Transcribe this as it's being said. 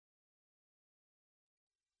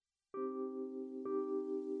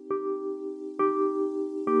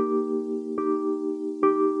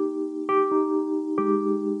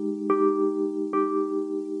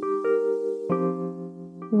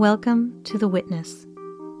Welcome to The Witness,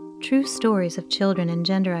 true stories of children and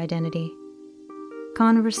gender identity.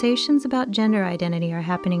 Conversations about gender identity are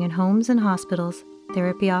happening in homes and hospitals,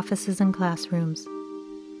 therapy offices and classrooms.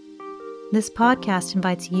 This podcast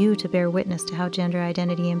invites you to bear witness to how gender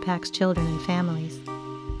identity impacts children and families.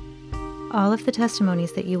 All of the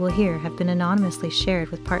testimonies that you will hear have been anonymously shared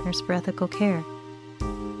with Partners for Ethical Care.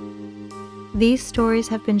 These stories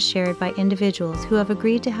have been shared by individuals who have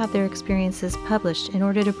agreed to have their experiences published in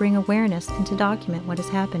order to bring awareness and to document what is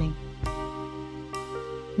happening.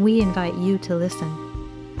 We invite you to listen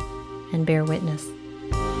and bear witness.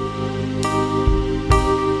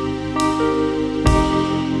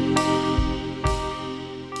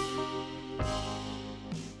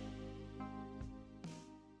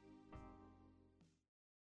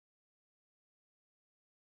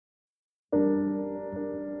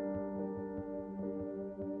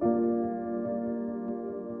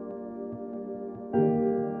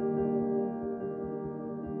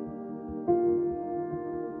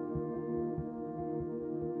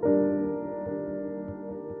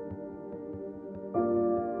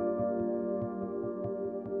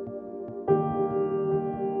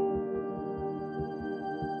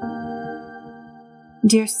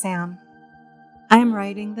 Dear Sam, I am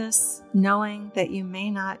writing this knowing that you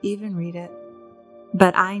may not even read it,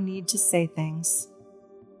 but I need to say things.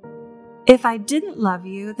 If I didn't love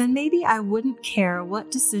you, then maybe I wouldn't care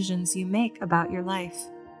what decisions you make about your life.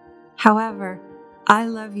 However, I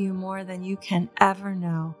love you more than you can ever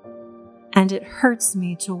know, and it hurts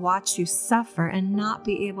me to watch you suffer and not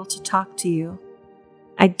be able to talk to you.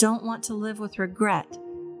 I don't want to live with regret,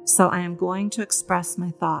 so I am going to express my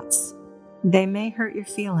thoughts. They may hurt your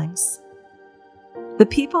feelings. The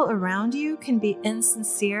people around you can be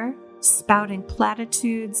insincere, spouting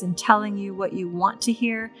platitudes and telling you what you want to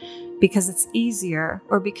hear because it's easier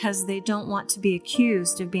or because they don't want to be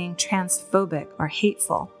accused of being transphobic or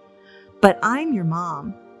hateful. But I'm your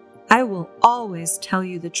mom. I will always tell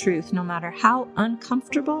you the truth, no matter how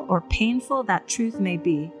uncomfortable or painful that truth may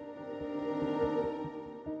be.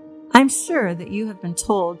 I'm sure that you have been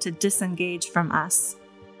told to disengage from us.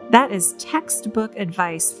 That is textbook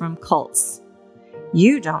advice from cults.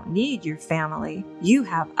 You don't need your family. You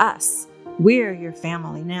have us. We're your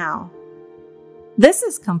family now. This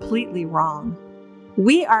is completely wrong.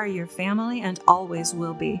 We are your family and always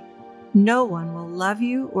will be. No one will love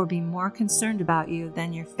you or be more concerned about you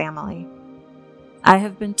than your family. I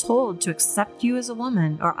have been told to accept you as a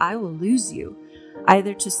woman or I will lose you,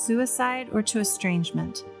 either to suicide or to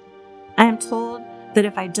estrangement. I am told that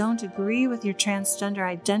if I don't agree with your transgender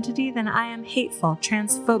identity, then I am hateful,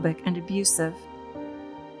 transphobic, and abusive.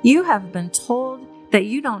 You have been told that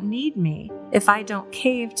you don't need me if I don't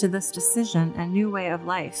cave to this decision and new way of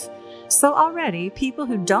life. So already, people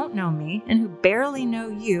who don't know me and who barely know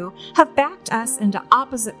you have backed us into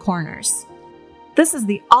opposite corners. This is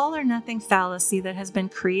the all-or-nothing fallacy that has been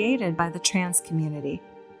created by the trans community.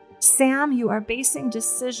 Sam, you are basing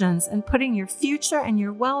decisions and putting your future and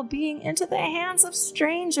your well-being into the hands of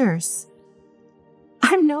strangers.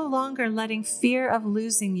 I'm no longer letting fear of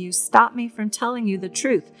losing you stop me from telling you the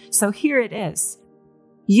truth, so here it is.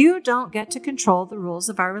 You don't get to control the rules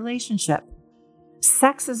of our relationship.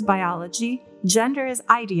 Sex is biology, gender is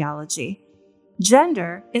ideology.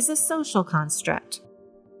 Gender is a social construct.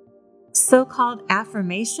 So-called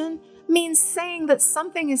affirmation means saying that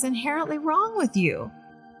something is inherently wrong with you.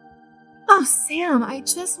 Oh, Sam, I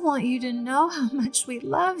just want you to know how much we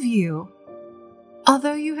love you.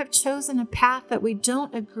 Although you have chosen a path that we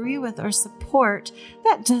don't agree with or support,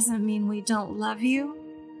 that doesn't mean we don't love you.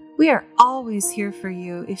 We are always here for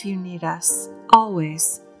you if you need us.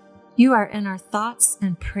 Always. You are in our thoughts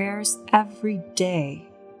and prayers every day.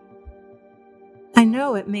 I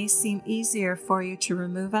know it may seem easier for you to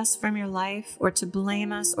remove us from your life or to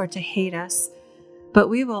blame us or to hate us, but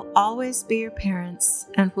we will always be your parents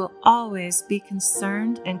and will always be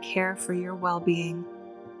concerned and care for your well-being.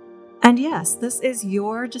 And yes, this is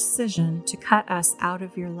your decision to cut us out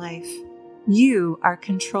of your life. You are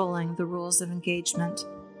controlling the rules of engagement.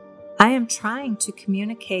 I am trying to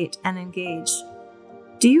communicate and engage.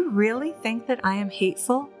 Do you really think that I am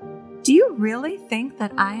hateful? Do you really think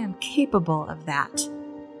that I am capable of that?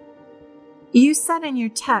 You said in your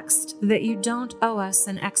text that you don't owe us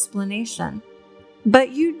an explanation.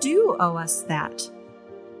 But you do owe us that.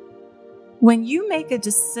 When you make a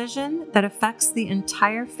decision that affects the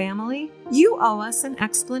entire family, you owe us an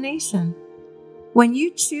explanation. When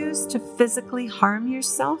you choose to physically harm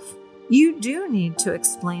yourself, you do need to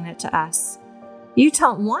explain it to us. You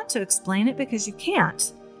don't want to explain it because you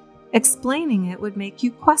can't. Explaining it would make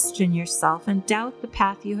you question yourself and doubt the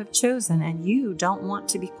path you have chosen, and you don't want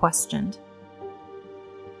to be questioned.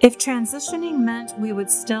 If transitioning meant we would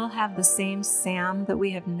still have the same Sam that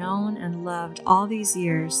we have known and loved all these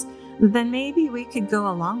years, then maybe we could go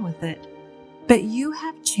along with it. But you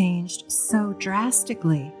have changed so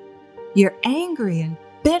drastically. You're angry and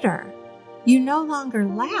bitter. You no longer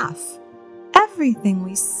laugh. Everything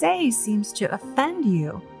we say seems to offend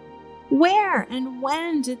you. Where and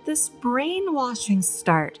when did this brainwashing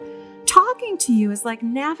start? Talking to you is like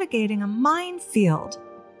navigating a minefield.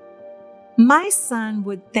 My son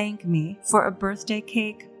would thank me for a birthday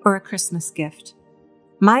cake or a Christmas gift.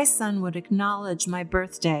 My son would acknowledge my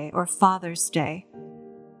birthday or Father's Day.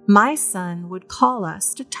 My son would call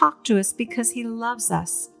us to talk to us because he loves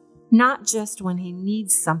us, not just when he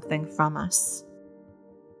needs something from us.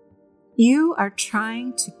 You are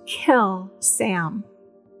trying to kill Sam,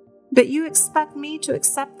 but you expect me to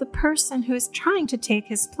accept the person who is trying to take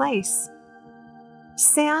his place.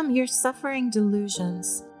 Sam, you're suffering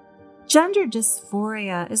delusions. Gender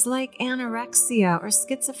dysphoria is like anorexia or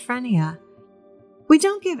schizophrenia. We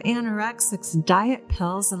don't give anorexics diet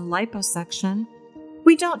pills and liposuction.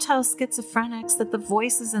 We don't tell schizophrenics that the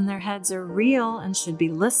voices in their heads are real and should be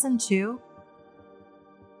listened to.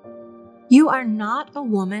 You are not a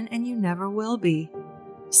woman and you never will be.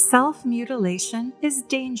 Self-mutilation is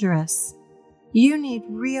dangerous. You need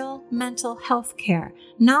real mental health care,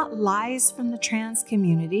 not lies from the trans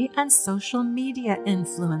community and social media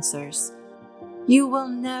influencers. You will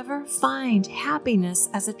never find happiness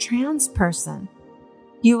as a trans person.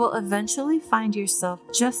 You will eventually find yourself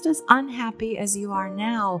just as unhappy as you are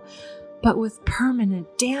now, but with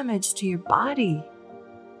permanent damage to your body.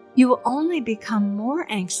 You will only become more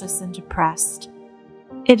anxious and depressed.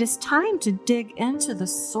 It is time to dig into the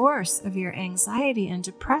source of your anxiety and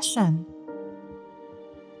depression.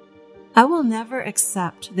 I will never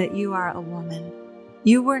accept that you are a woman.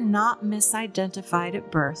 You were not misidentified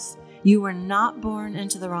at birth. You were not born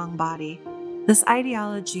into the wrong body. This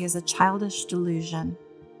ideology is a childish delusion.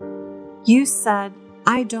 You said,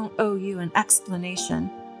 I don't owe you an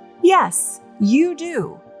explanation. Yes, you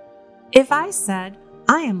do. If I said,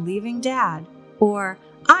 I am leaving Dad, or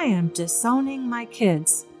I am disowning my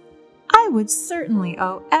kids, I would certainly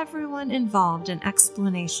owe everyone involved an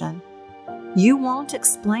explanation. You won't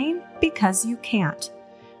explain because you can't,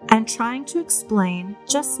 and trying to explain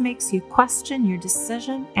just makes you question your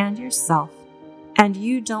decision and yourself, and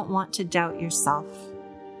you don't want to doubt yourself.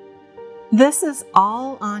 This is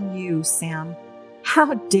all on you, Sam.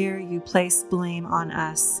 How dare you place blame on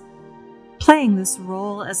us? Playing this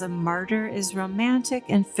role as a martyr is romantic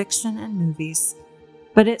in fiction and movies,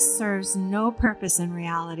 but it serves no purpose in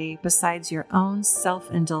reality besides your own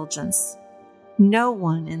self-indulgence. No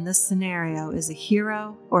one in this scenario is a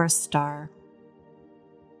hero or a star.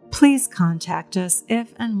 Please contact us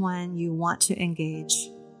if and when you want to engage.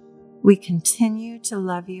 We continue to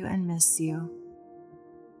love you and miss you.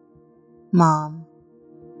 Mom.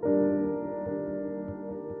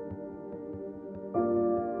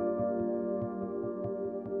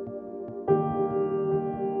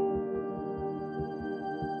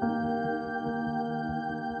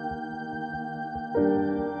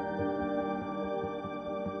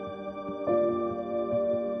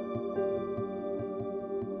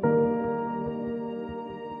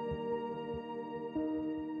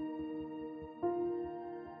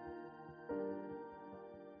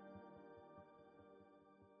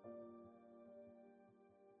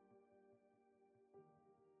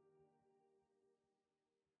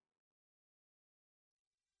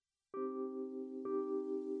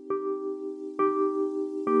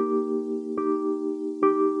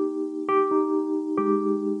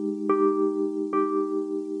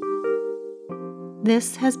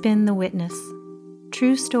 This has been The Witness,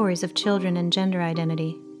 true stories of children and gender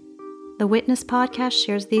identity. The Witness podcast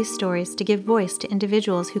shares these stories to give voice to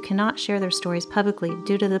individuals who cannot share their stories publicly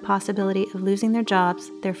due to the possibility of losing their jobs,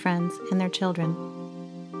 their friends, and their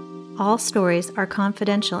children. All stories are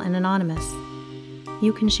confidential and anonymous.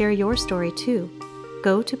 You can share your story too.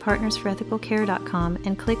 Go to partnersforethicalcare.com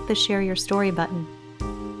and click the Share Your Story button.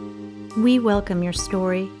 We welcome your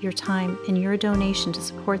story, your time, and your donation to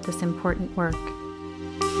support this important work.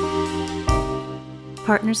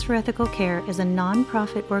 Partners for Ethical Care is a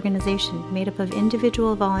non-profit organization made up of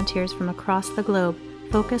individual volunteers from across the globe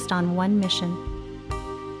focused on one mission: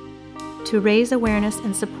 to raise awareness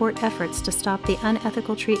and support efforts to stop the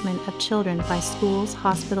unethical treatment of children by schools,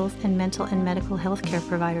 hospitals, and mental and medical health care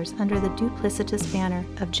providers under the duplicitous banner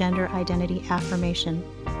of gender identity affirmation.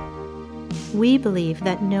 We believe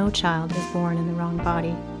that no child is born in the wrong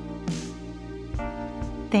body.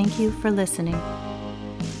 Thank you for listening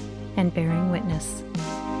and bearing witness.